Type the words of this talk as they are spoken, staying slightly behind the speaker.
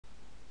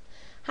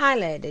Hi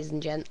ladies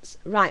and gents.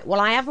 Right, well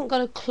I haven't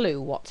got a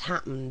clue what's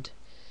happened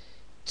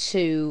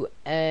to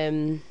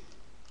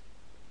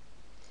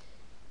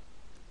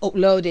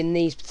uploading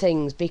these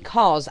things,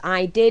 because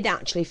I did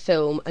actually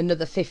film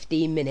another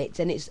 15 minutes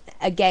and it's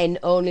again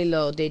only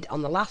loaded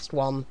on the last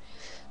one,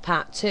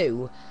 part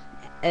 2,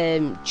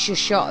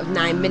 just short of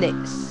 9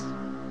 minutes.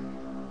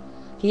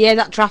 You hear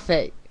that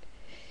traffic?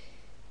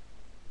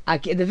 The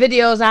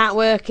videos aren't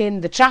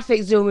working, the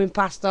traffic's zooming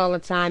past all the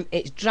time,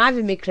 it's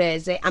driving me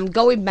crazy, I'm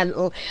going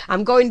mental,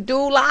 I'm going do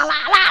la la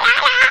la la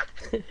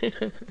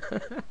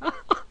la.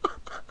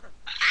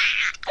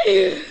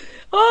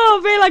 Oh,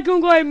 I feel like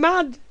I'm going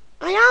mad.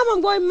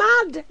 I'm going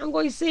mad, I'm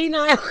going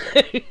senile.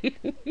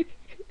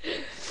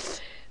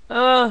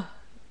 Oh,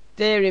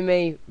 dearie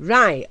me.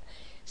 Right,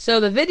 so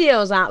the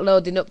videos aren't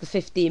loading up the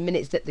 15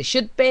 minutes that they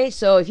should be.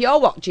 So if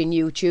you're watching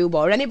YouTube,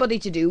 or anybody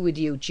to do with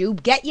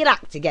YouTube, get your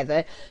act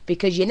together,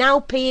 because you're now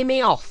peeing me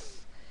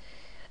off.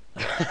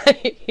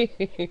 I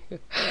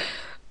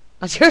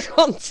just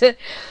want to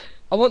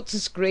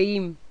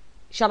scream.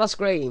 Shall I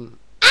scream?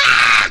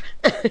 Ah!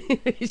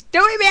 It's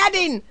doing me head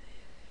in.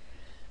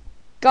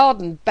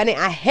 Gordon Bennett,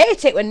 I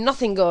hate it when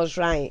nothing goes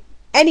right.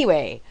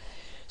 Anyway,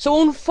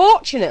 so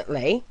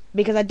unfortunately,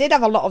 because I did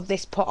have a lot of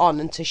this put on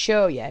and to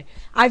show you,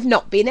 I've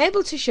not been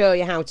able to show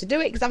you how to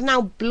do it, because I've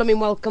now blooming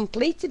well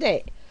completed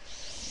it.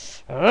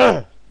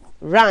 Ugh.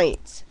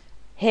 Right,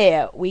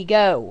 here we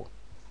go.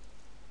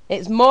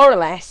 It's more or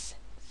less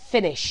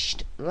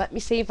finished. Let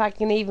me see if I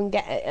can even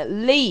get it at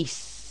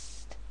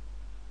least.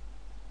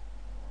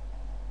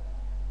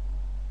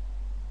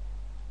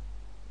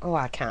 Oh,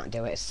 I can't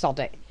do it, sod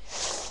it.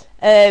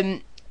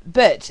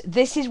 But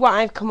this is what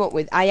I've come up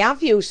with. I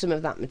have used some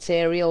of that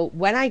material.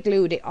 When I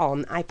glued it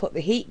on, I put the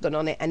heat gun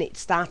on it and it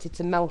started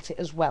to melt it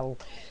as well,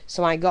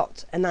 so I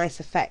got a nice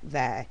effect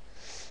there.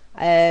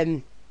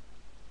 I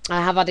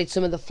have added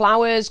some of the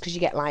flowers, because you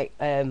get like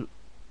well,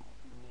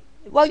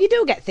 you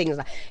do get things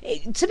like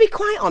it, to be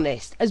quite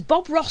honest, as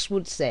Bob Ross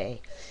would say,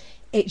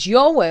 it's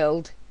your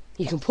world,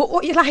 you can put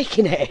what you like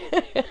in it.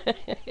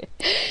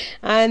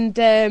 And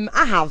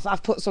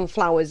I've put some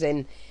flowers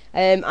in.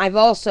 I've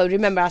also,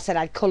 remember I said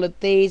I'd coloured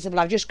these, but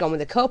I've just gone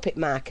with a Copic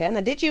marker, and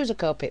I did use a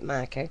Copic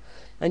marker,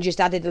 and just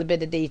added a little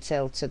bit of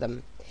detail to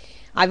them.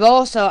 I've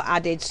also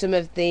added some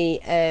of the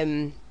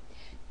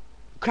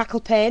crackle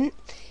paint,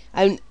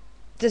 and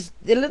there's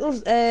the little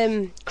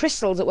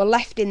crystals that were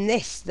left in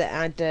this that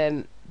I'd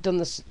done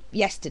this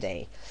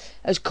yesterday,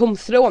 has come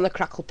through on the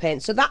crackle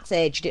paint, so that's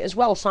aged it as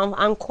well, so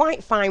I'm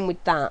quite fine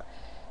with that.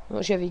 I'm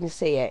not sure if you can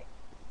see it.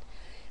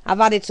 I've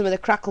added some of the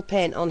crackle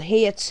paint on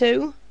here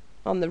too,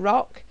 on the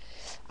rock.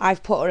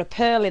 I've put her a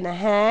pearl in her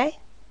hair.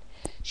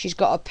 She's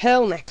got a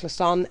pearl necklace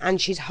on, and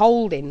she's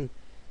holding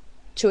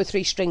 2 or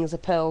 3 strings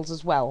of pearls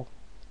as well.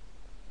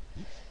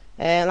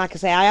 Like I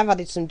say, I have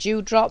added some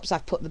dewdrops.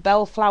 I've put the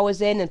bellflowers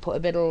in and put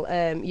a bit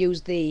of,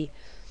 used the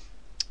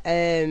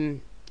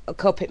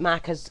Copic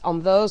markers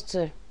on those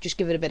to just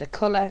give it a bit of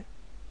colour.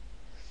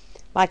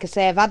 Like I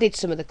say, I've added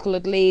some of the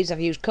coloured leaves. I've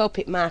used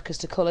Copic markers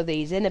to colour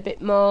these in a bit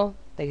more.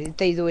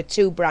 They were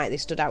too bright, they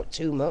stood out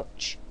too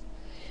much.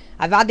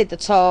 I've added the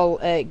tall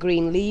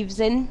green leaves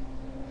in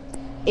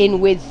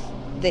with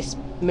this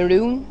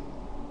maroon,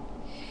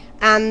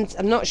 and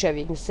I'm not sure if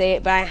you can see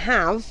it, but I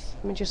have,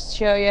 let me just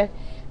show you,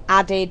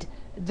 added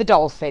the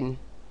dolphin,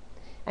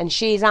 and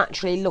she's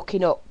actually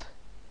looking up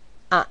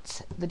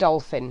at the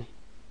dolphin.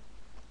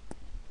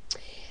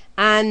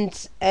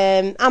 And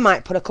I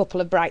might put a couple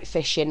of bright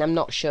fish in, I'm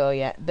not sure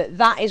yet, but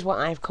that is what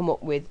I've come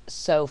up with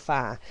so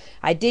far.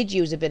 I did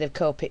use a bit of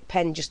Copic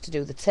pen just to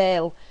do the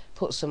tail,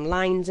 put some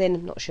lines in,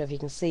 I'm not sure if you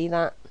can see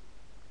that.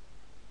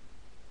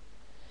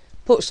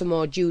 Put some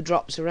more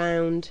dewdrops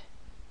around.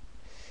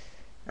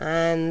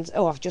 And,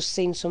 oh, I've just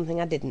seen something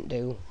I didn't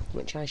do,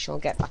 which I shall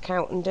get back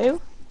out and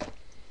do.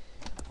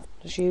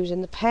 Just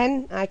using the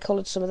pen, I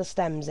coloured some of the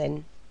stems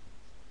in,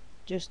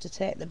 just to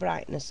take the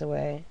brightness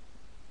away.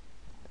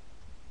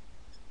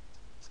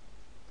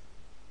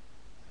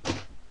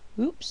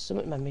 Oops,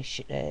 something made me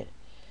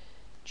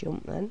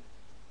jump then.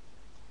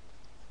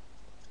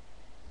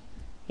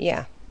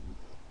 Yeah,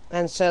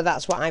 and so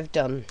that's what I've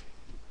done.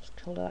 Just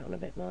colour that one a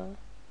bit more.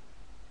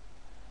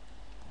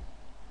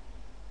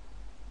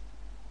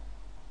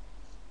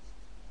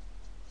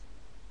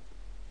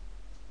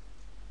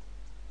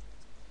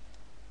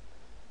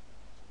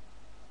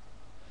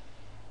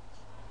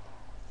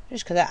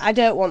 Just because I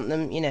don't want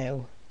them, you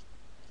know,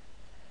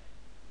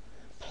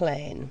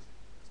 plain.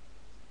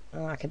 I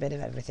like a bit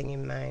of everything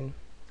in mine.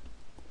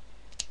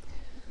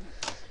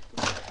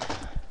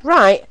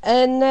 Right,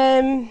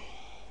 and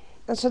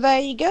so there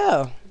you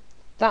go.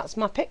 That's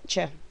my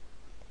picture.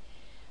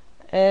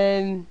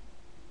 I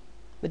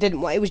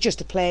didn't want, it was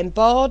just a plain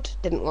board.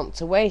 Didn't want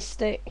to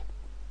waste it.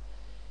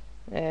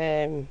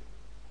 I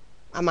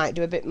might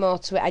do a bit more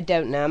to it. I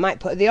don't know. I might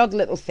put the odd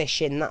little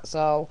fish in. That's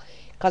all.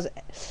 Because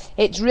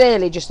it's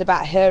really just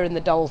about her and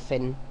the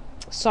dolphin.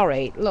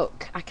 Sorry,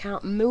 look, I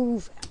can't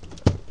move.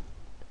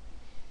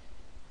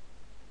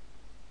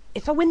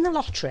 If I win the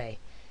lottery,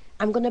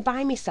 I'm going to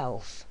buy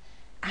myself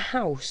a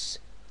house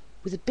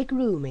with a big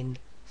room in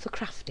for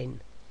crafting,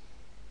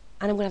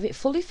 and I'm going to have it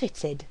fully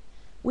fitted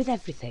with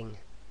everything,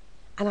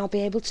 and I'll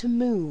be able to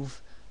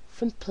move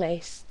from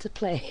place to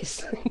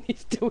place.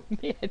 He's doing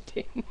me head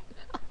in.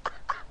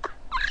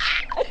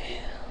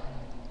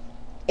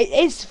 It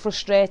is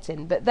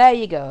frustrating, but there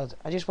you go.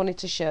 I just wanted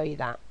to show you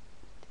that.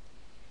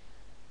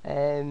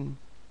 I'm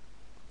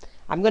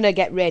going to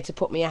get Ray to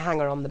put me a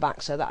hanger on the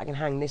back so that I can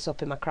hang this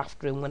up in my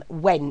craft room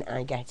when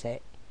I get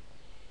it.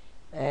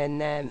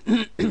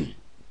 And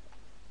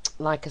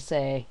like I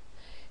say,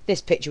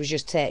 this picture was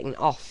just taken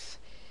off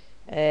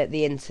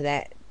the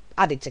internet,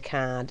 added to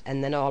card,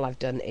 and then all I've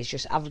done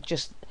is I've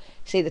just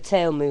see the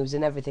tail moves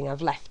and everything.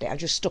 I've left it. I've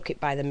just stuck it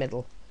by the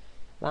middle.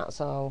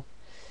 That's all.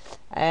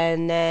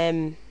 And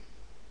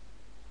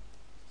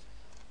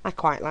I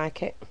quite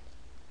like it.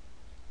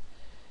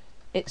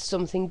 It's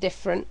something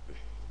different.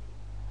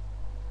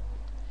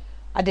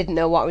 I didn't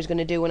know what I was going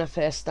to do when I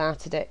first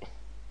started it.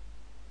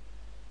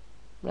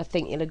 I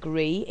think you'll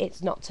agree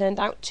it's not turned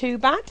out too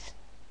bad.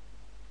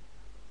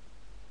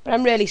 But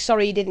I'm really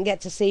sorry you didn't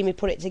get to see me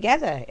put it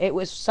together. It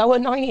was so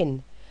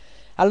annoying.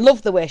 I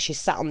love the way she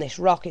sat on this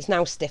rock. It's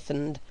now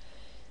stiffened.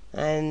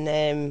 And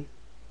I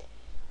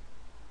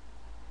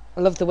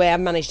love the way I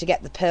managed to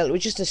get the pearl. It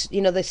was just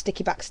the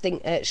sticky back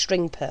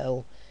string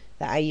pearl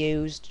that I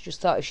used. Just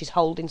thought if she's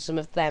holding some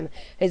of them.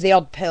 There's the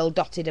odd pearl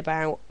dotted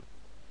about.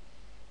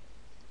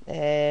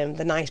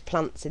 The nice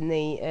plants in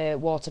the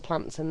water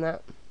plants and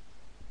that.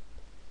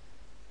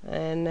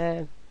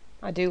 And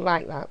I do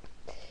like that.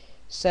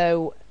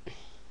 So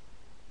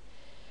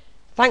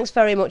thanks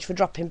very much for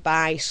dropping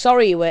by.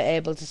 Sorry you weren't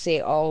able to see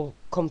it all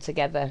come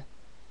together.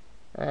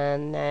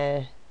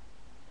 And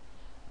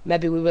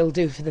maybe we will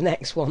do for the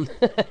next one.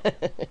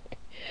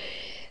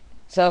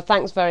 So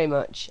thanks very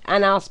much.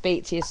 And I'll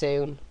speak to you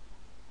soon.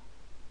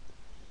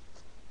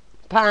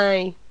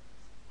 Bye.